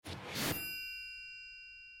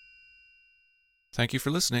Thank you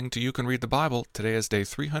for listening to You Can Read the Bible. Today is day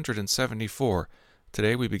 374.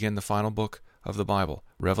 Today we begin the final book of the Bible,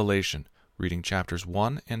 Revelation, reading chapters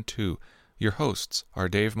 1 and 2. Your hosts are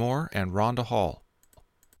Dave Moore and Rhonda Hall.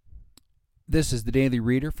 This is the Daily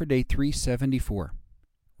Reader for day 374.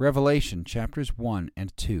 Revelation chapters 1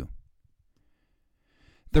 and 2.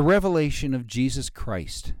 The revelation of Jesus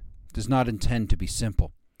Christ does not intend to be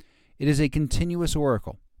simple. It is a continuous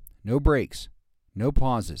oracle. No breaks, no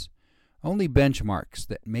pauses, only benchmarks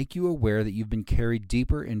that make you aware that you've been carried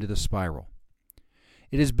deeper into the spiral.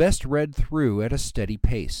 It is best read through at a steady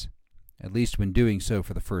pace, at least when doing so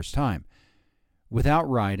for the first time, without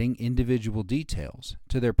riding individual details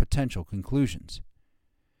to their potential conclusions.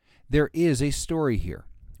 There is a story here,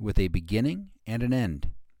 with a beginning and an end.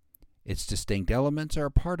 Its distinct elements are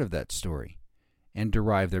a part of that story, and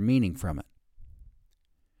derive their meaning from it.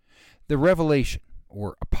 The revelation,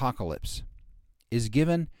 or apocalypse, is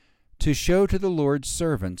given to show to the Lord's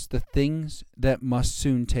servants the things that must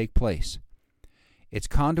soon take place. Its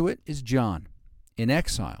conduit is John, in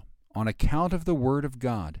exile on account of the Word of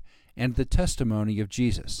God and the testimony of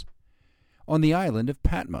Jesus, on the island of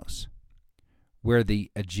Patmos, where the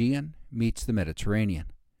Aegean meets the Mediterranean.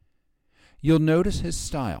 You'll notice his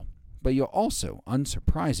style, but you'll also,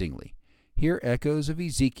 unsurprisingly, hear echoes of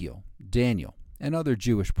Ezekiel, Daniel, and other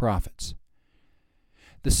Jewish prophets.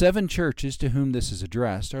 The 7 churches to whom this is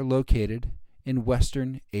addressed are located in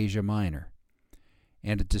Western Asia Minor,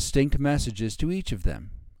 and distinct messages to each of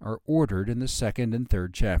them are ordered in the 2nd and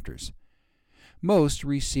 3rd chapters. Most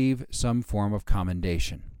receive some form of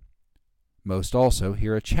commendation. Most also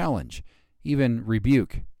hear a challenge, even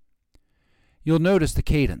rebuke. You'll notice the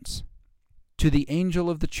cadence. To the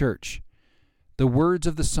angel of the church, the words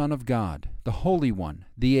of the Son of God, the Holy One,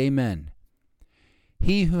 the Amen.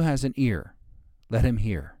 He who has an ear, let him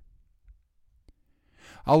hear.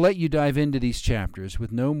 I'll let you dive into these chapters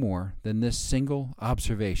with no more than this single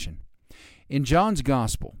observation. In John's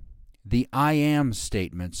Gospel, the I am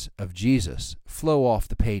statements of Jesus flow off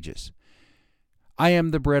the pages. I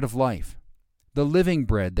am the bread of life, the living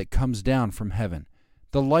bread that comes down from heaven,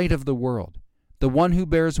 the light of the world, the one who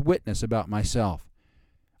bears witness about myself.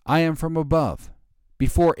 I am from above,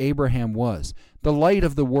 before Abraham was, the light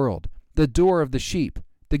of the world, the door of the sheep,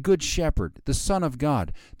 the good shepherd, the Son of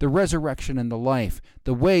God, the resurrection and the life,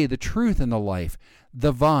 the way, the truth, and the life,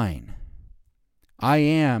 the vine. I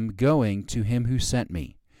am going to him who sent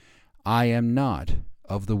me. I am not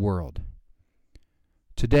of the world.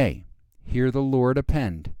 Today, hear the Lord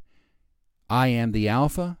append, I am the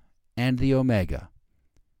Alpha and the Omega,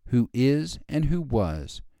 who is and who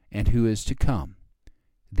was and who is to come,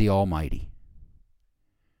 the Almighty.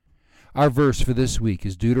 Our verse for this week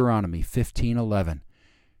is Deuteronomy 15:11.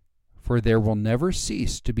 For there will never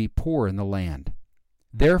cease to be poor in the land.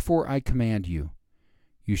 Therefore I command you,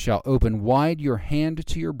 you shall open wide your hand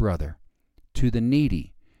to your brother, to the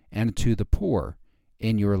needy, and to the poor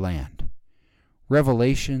in your land.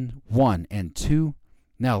 Revelation 1 and 2.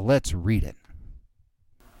 Now let's read it.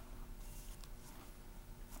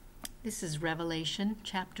 This is Revelation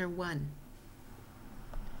chapter 1.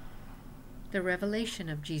 The revelation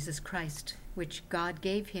of Jesus Christ, which God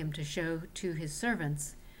gave him to show to his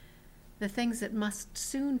servants the things that must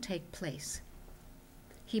soon take place.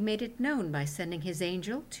 He made it known by sending his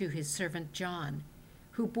angel to his servant John,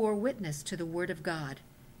 who bore witness to the word of God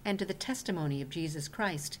and to the testimony of Jesus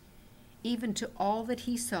Christ, even to all that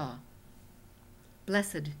he saw.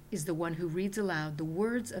 Blessed is the one who reads aloud the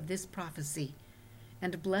words of this prophecy,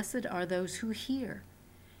 and blessed are those who hear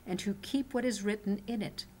and who keep what is written in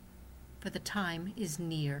it, for the time is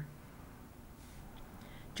near.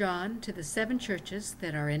 John, to the 7 churches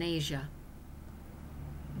that are in Asia.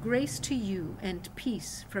 Grace to you and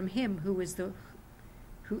peace from him who is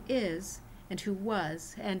and who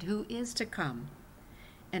was and who is to come,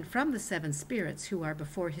 and from the 7 spirits who are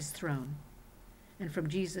before his throne, and from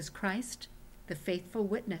Jesus Christ, the faithful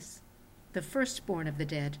witness, the firstborn of the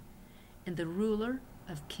dead, and the ruler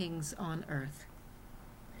of kings on earth.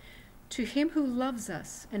 To him who loves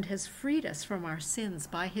us and has freed us from our sins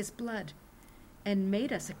by his blood, and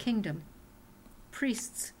made us a kingdom,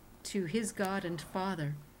 priests to his God and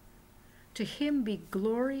Father. To him be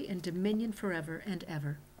glory and dominion forever and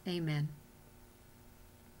ever. Amen.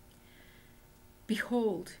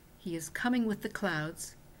 Behold, he is coming with the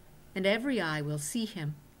clouds, and every eye will see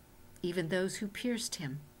him, even those who pierced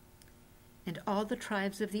him, and all the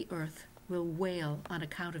tribes of the earth will wail on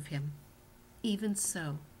account of him. Even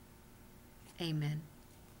so. Amen.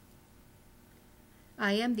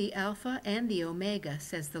 I am the Alpha and the Omega,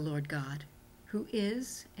 says the Lord God, who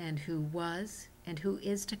is and who was and who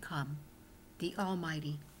is to come, the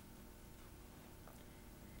Almighty.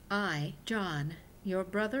 I, John, your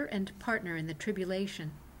brother and partner in the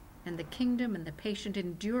tribulation, and the kingdom and the patient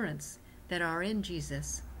endurance that are in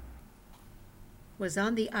Jesus, was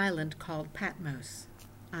on the island called Patmos,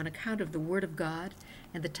 on account of the word of God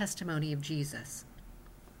and the testimony of Jesus.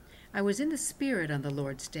 I was in the Spirit on the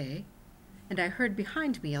Lord's day, and I heard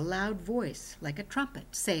behind me a loud voice like a trumpet,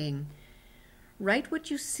 saying, "Write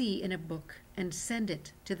what you see in a book and send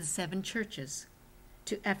it to the 7 churches,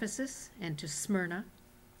 to Ephesus and to Smyrna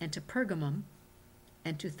and to Pergamum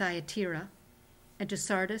and to Thyatira and to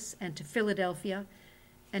Sardis and to Philadelphia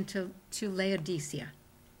and to Laodicea."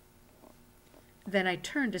 Then I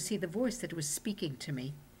turned to see the voice that was speaking to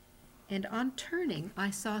me, and on turning I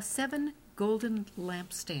saw 7 golden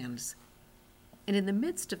lampstands, and in the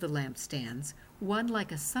midst of the lampstands one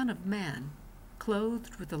like a son of man,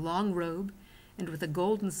 clothed with a long robe and with a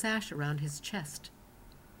golden sash around his chest.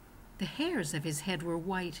 The hairs of his head were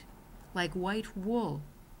white, like white wool,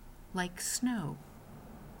 like snow.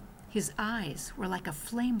 His eyes were like a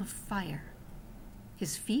flame of fire.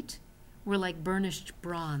 His feet were like burnished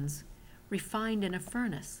bronze, refined in a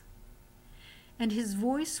furnace. And his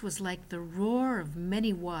voice was like the roar of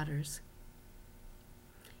many waters.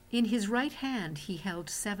 In his right hand he held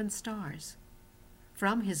 7 stars.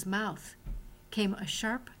 From his mouth came a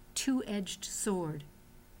sharp 2-edged sword,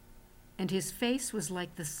 and his face was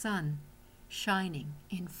like the sun, shining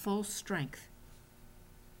in full strength.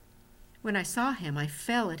 When I saw him, I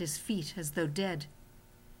fell at his feet as though dead.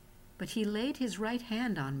 But he laid his right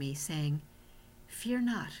hand on me, saying, "Fear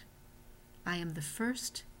not, I am the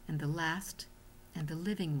first and the last and the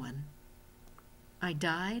living one. I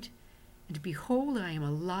died, and behold, I am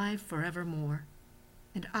alive forevermore,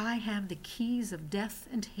 and I have the keys of death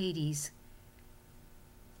and Hades.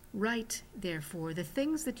 Write, therefore, the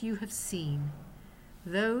things that you have seen,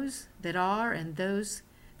 those that are and those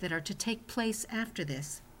that are to take place after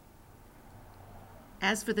this.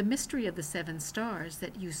 As for the mystery of the 7 stars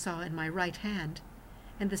that you saw in my right hand,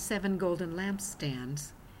 and the 7 golden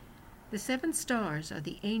lampstands, the 7 stars are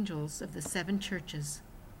the angels of the 7 churches,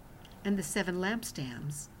 and the 7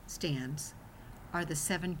 lampstands are the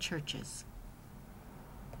 7 churches."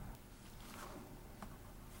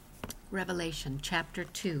 Revelation chapter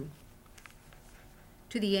 2.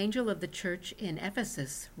 To the angel of the church in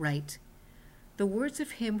Ephesus write, "The words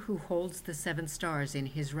of him who holds the 7 stars in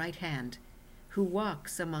his right hand, who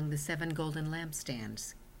walks among the 7 golden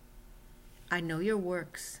lampstands. I know your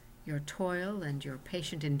works, your toil, and your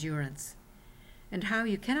patient endurance, and how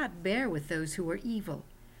you cannot bear with those who are evil,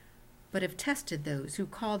 but have tested those who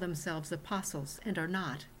call themselves apostles and are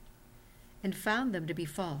not, and found them to be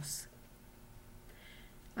false.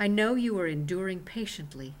 I know you are enduring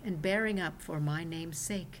patiently and bearing up for my name's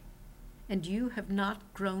sake, and you have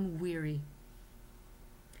not grown weary.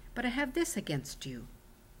 But I have this against you,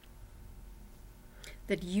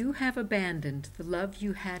 that you have abandoned the love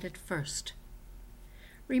you had at first.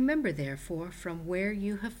 Remember, therefore, from where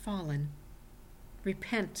you have fallen.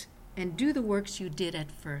 Repent and do the works you did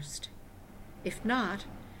at first. If not,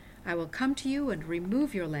 I will come to you and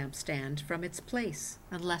remove your lampstand from its place,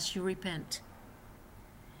 unless you repent.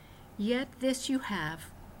 Yet this you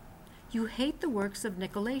have: you hate the works of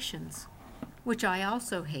Nicolaitans, which I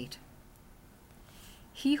also hate.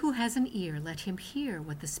 He who has an ear, let him hear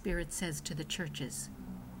what the Spirit says to the churches.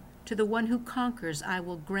 To the one who conquers, I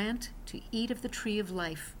will grant to eat of the tree of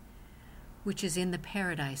life, which is in the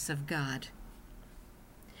paradise of God.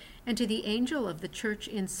 And to the angel of the church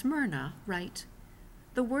in Smyrna write,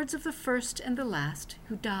 the words of the first and the last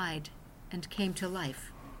who died and came to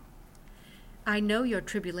life. I know your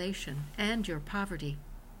tribulation and your poverty,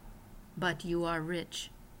 but you are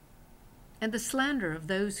rich, and the slander of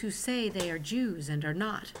those who say they are Jews and are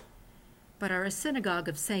not, but are a synagogue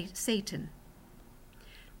of Satan.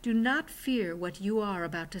 Do not fear what you are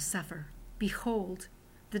about to suffer. Behold,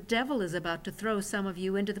 the devil is about to throw some of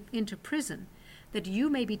you into prison, that you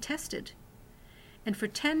may be tested, and for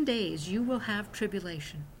 10 days you will have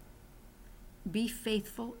tribulation. Be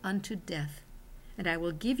faithful unto death, and I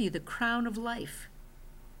will give you the crown of life.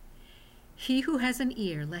 He who has an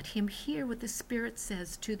ear, let him hear what the Spirit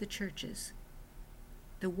says to the churches.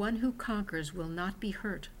 The one who conquers will not be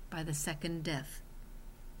hurt by the second death.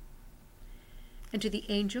 And to the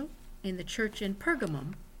angel in the church in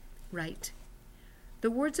Pergamum write,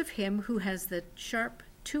 the words of him who has the sharp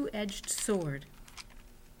 2-edged sword.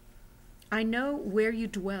 I know where you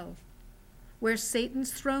dwell, where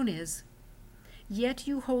Satan's throne is, yet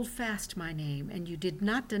you hold fast my name, and you did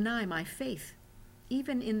not deny my faith,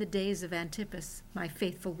 even in the days of Antipas, my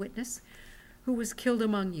faithful witness, who was killed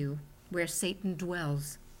among you, where Satan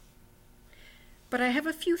dwells. But I have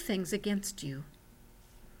a few things against you.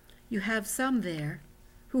 You have some there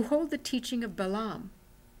who hold the teaching of Balaam,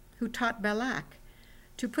 who taught Balak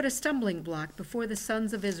to put a stumbling block before the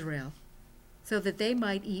sons of Israel, so that they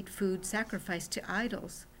might eat food sacrificed to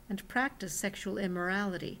idols and practice sexual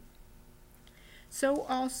immorality. So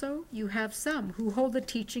also you have some who hold the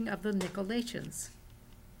teaching of the Nicolaitans.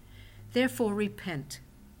 Therefore repent.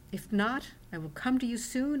 If not, I will come to you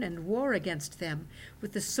soon and war against them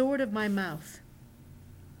with the sword of my mouth.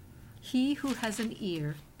 He who has an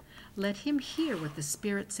ear, let him hear what the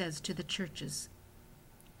Spirit says to the churches.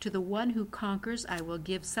 To the one who conquers I will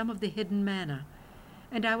give some of the hidden manna,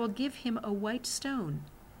 and I will give him a white stone,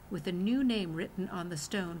 with a new name written on the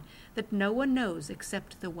stone that no one knows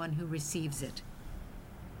except the one who receives it.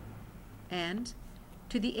 And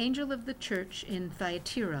to the angel of the church in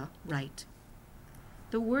Thyatira write,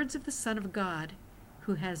 the words of the Son of God,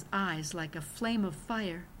 who has eyes like a flame of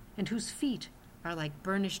fire, and whose feet are like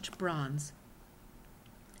burnished bronze.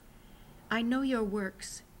 I know your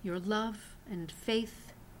works, your love and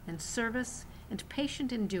faith and service and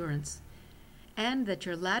patient endurance, and that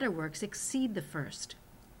your latter works exceed the first.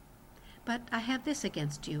 But I have this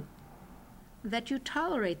against you, that you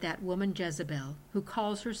tolerate that woman Jezebel, who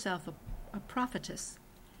calls herself a prophetess,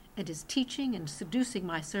 and is teaching and seducing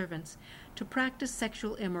my servants to practice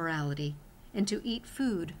sexual immorality and to eat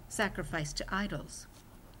food sacrificed to idols.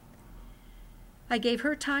 I gave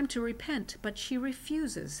her time to repent, but she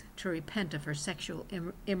refuses to repent of her sexual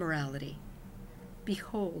immorality.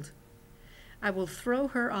 Behold, I will throw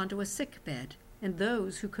her onto a sick bed, and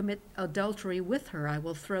those who commit adultery with her I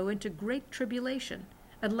will throw into great tribulation,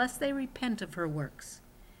 unless they repent of her works.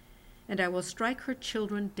 And I will strike her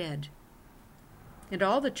children dead. And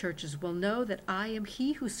all the churches will know that I am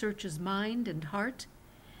he who searches mind and heart,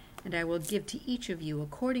 and I will give to each of you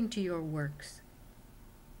according to your works.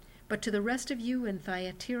 But to the rest of you in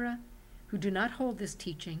Thyatira, who do not hold this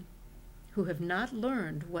teaching, who have not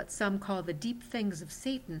learned what some call the deep things of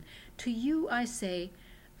Satan, to you I say,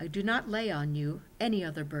 I do not lay on you any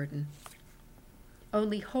other burden.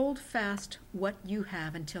 Only hold fast what you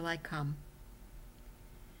have until I come.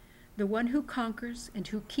 The one who conquers and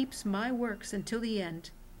who keeps my works until the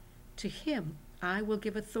end, to him I will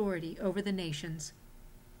give authority over the nations,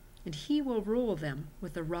 and he will rule them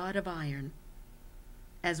with a rod of iron.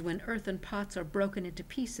 As when earthen pots are broken into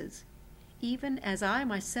pieces, even as I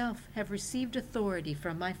myself have received authority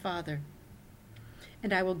from my Father.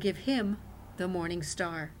 And I will give him the morning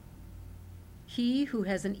star. He who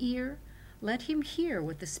has an ear, let him hear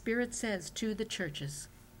what the Spirit says to the churches.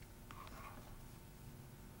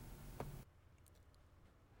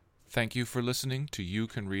 Thank you for listening to You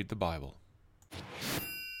Can Read the Bible.